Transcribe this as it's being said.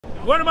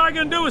What am I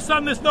gonna do with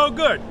something that's no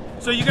good?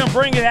 So you're gonna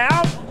bring it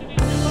out?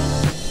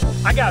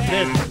 I got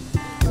business.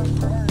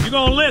 You're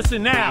gonna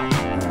listen now.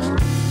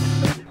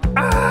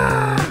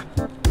 Ah!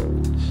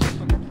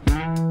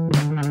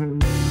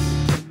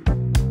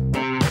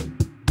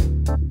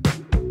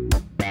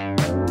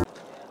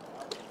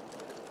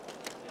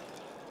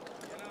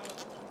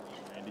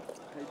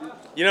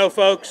 You know,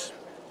 folks,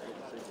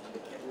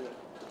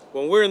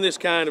 when we're in this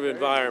kind of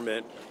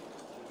environment,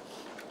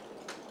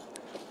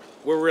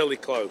 we're really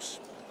close.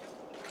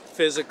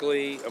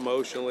 Physically,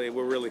 emotionally,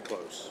 we're really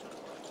close.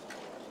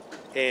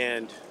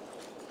 And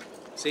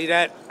see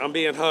that? I'm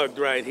being hugged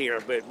right here,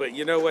 but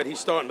you know what? He's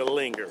starting to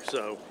linger,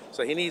 so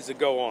he needs to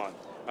go on.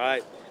 All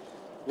right?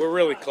 We're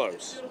really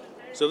close.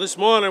 So this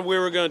morning we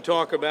were going to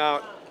talk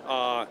about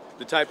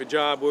the type of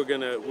job we're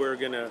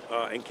gonna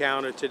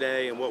encounter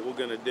today and what we're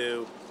gonna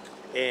do.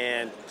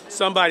 And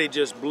somebody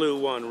just blew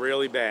one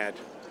really bad.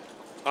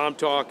 I'm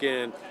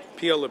talking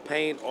peel the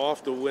paint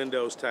off the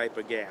windows type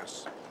of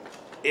gas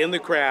in the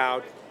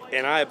crowd,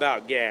 and I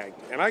about gagged.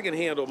 And I can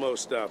handle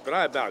most stuff, but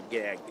I about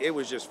gagged. It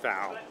was just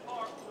foul.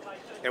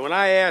 And when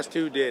I asked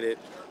who did it,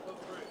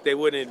 they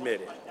wouldn't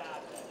admit it.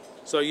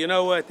 So you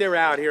know what? They're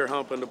out here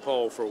humping the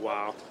pole for a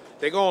while.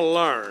 They're gonna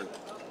learn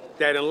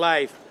that in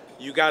life,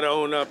 you gotta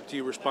own up to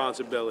your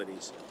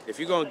responsibilities. If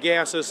you're gonna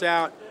gas us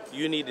out,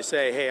 you need to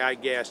say, hey, I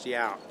gassed you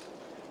out.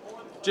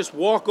 Just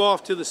walk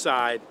off to the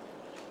side,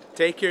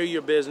 take care of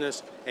your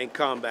business, and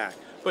come back.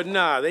 But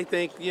nah, they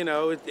think, you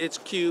know, it's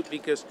cute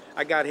because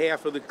I got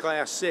half of the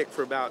class sick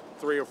for about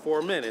 3 or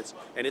 4 minutes,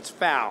 and it's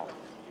foul,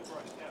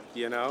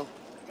 you know?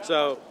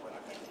 So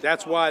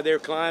that's why they're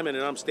climbing,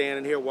 and I'm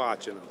standing here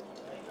watching them.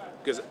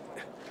 Because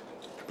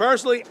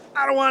personally,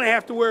 I don't want to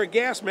have to wear a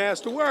gas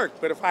mask to work,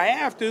 but if I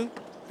have to,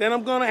 then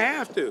I'm going to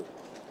have to.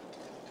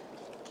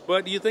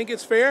 But do you think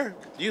it's fair?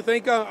 Do you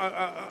think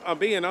I'm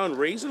being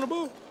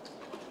unreasonable?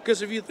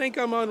 Because if you think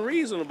I'm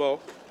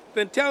unreasonable,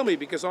 then tell me,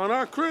 because on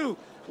our crew,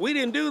 we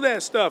didn't do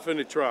that stuff in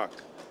the truck.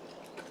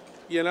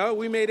 You know,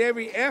 we made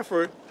every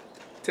effort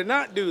to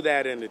not do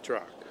that in the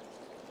truck.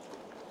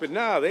 But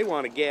now they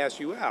want to gas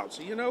you out.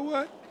 So you know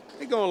what?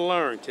 They're going to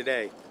learn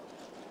today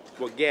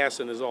what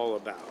gassing is all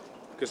about.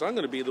 Because I'm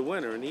going to be the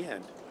winner in the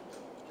end.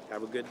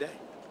 Have a good day.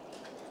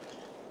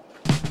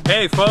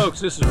 Hey folks,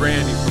 this is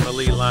Randy from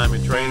Elite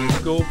Lineman Training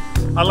School.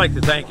 I'd like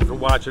to thank you for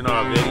watching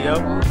our video.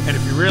 And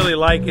if you really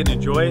like it and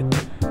enjoy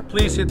it,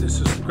 please hit the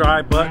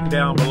subscribe button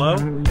down below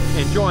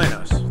and join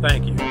us.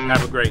 Thank you.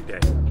 Have a great day.